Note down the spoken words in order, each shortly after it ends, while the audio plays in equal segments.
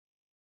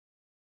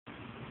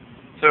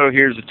So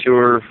here's a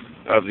tour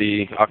of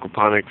the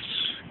Aquaponics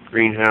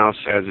greenhouse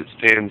as it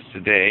stands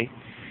today.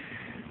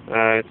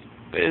 It's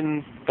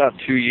been about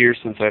 2 years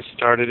since I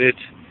started it,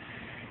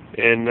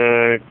 and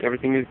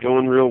everything is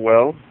going real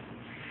well.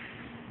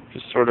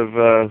 Just sort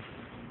of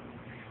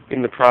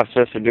in the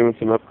process of doing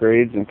some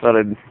upgrades, and thought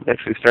I'd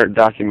actually start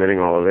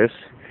documenting all of this.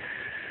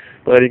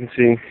 But you can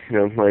see,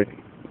 my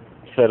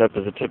setup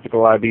is a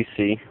typical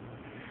IBC.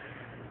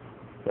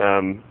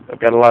 I've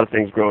got a lot of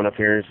things growing up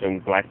here, some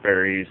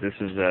blackberries. This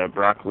is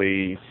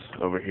broccoli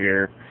over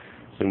here,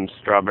 some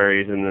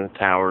strawberries in the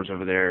towers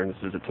over there. This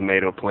is a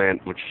tomato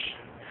plant, which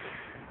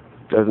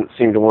doesn't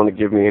seem to want to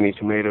give me any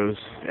tomatoes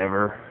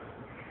ever.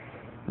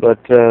 But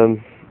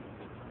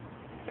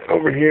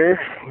over here,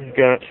 we've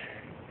got,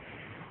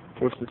 of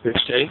course, the fish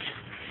tank.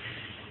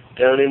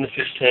 Down in the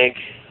fish tank,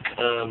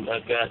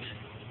 I've got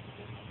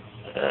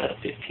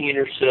 15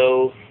 or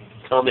so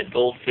comet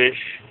goldfish.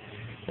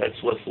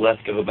 That's what's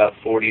left of about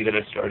 40 that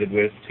I started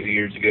with 2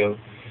 years ago.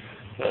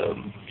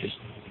 Just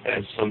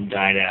as some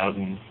died out,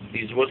 and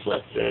these are what's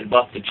left. I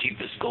bought the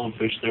cheapest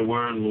goldfish there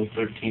were, the little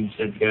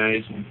 13-cent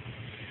guys, and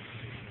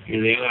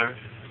here they are,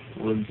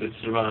 the ones that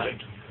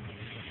survived.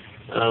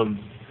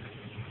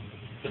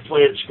 The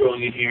plants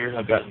growing in here,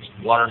 I've got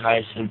water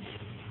hyacinth,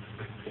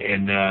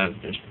 and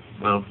there's,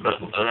 well,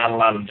 not a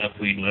lot of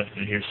duckweed left,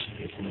 but here's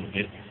a little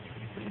bit.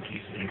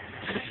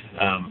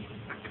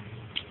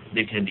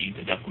 They tend to eat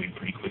the duckweed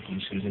pretty quickly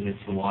as soon as it hits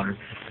the water.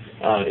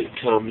 It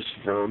comes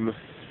from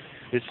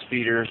this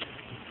feeder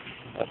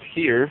up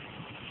here.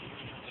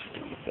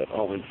 Get that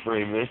all in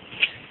frame there.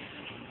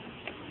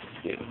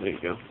 Yeah, there you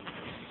go.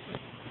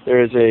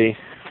 There is a,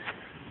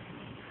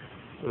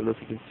 I don't know if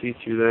you can see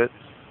through that.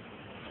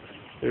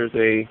 There's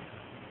a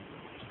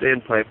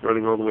standpipe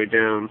running all the way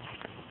down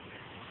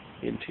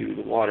into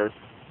the water,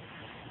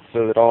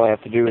 so that all I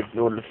have to do is, in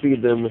order to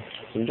feed them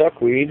some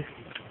duckweed,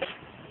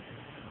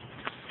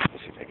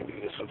 let's see if I can do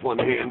this with one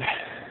hand.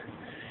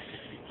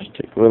 Just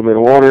take a little bit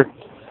of water,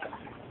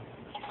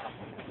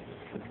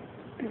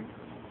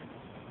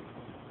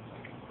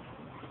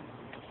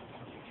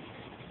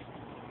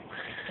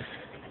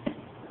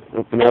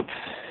 open up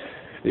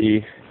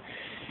the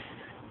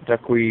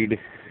duckweed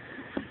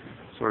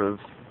sort of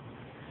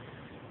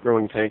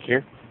growing tank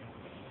here.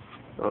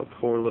 I'll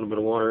pour a little bit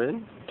of water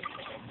in.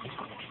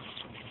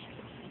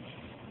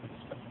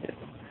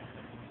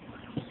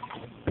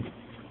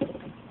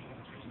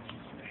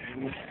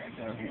 And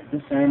down here at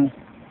this end,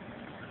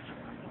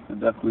 the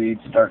duckweed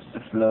starts to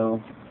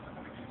flow.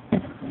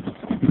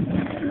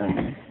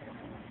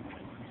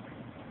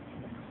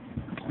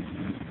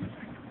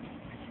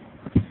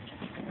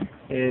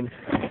 And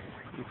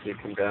you see it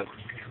come down.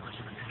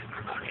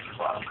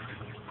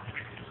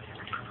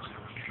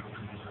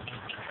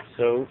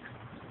 So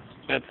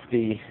that's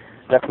the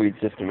duckweed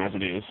system as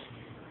it is.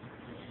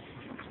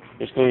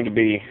 There's going to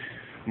be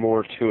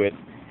more to it.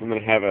 I'm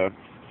going to have a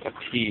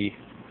tee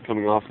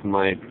coming off of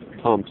my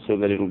pump so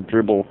that it'll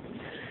dribble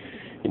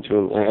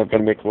into I've got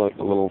to make a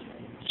little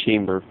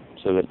chamber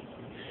so that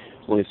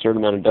only a certain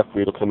amount of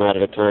duckweed will come out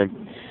at a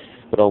time.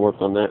 But I'll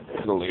work on that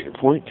at a later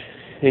point.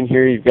 In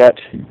here you've got,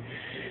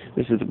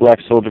 this is the black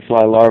soldier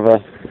fly larva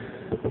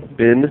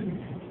bin.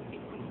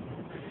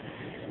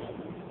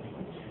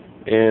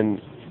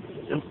 And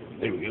oh,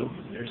 there we go.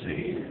 There's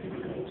a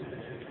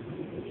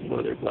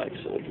mother black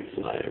soldier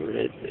fly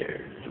right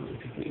there. I don't know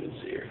if you can even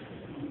see her.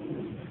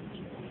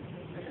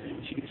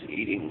 She's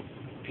eating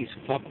a piece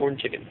of popcorn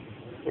chicken.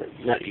 Or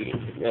not eating,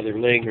 rather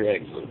laying her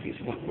eggs on a piece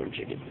of popcorn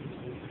chicken.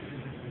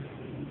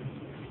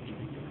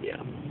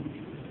 Yeah.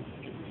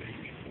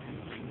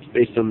 It's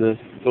based on the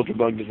filter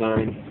bug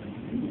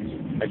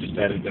design. I just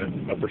added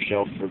the upper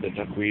shelf for the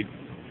duckweed.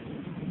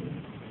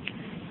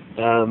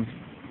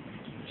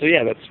 So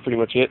yeah, that's pretty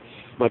much it.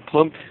 My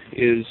pump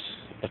is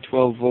a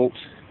 12-volt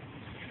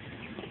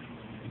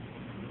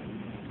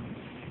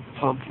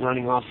pump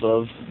running off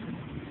of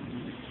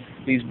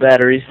these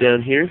batteries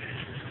down here.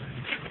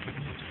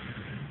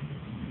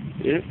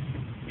 Yeah,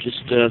 just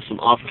some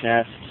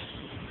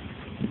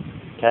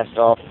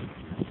cast-off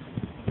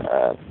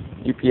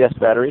UPS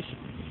batteries,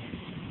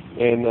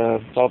 and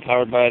it's all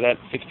powered by that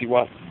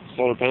 60-watt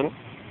solar panel.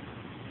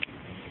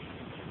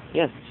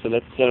 Yeah, so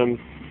that's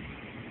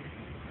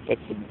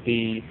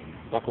the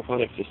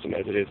aquaponics system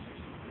as it is.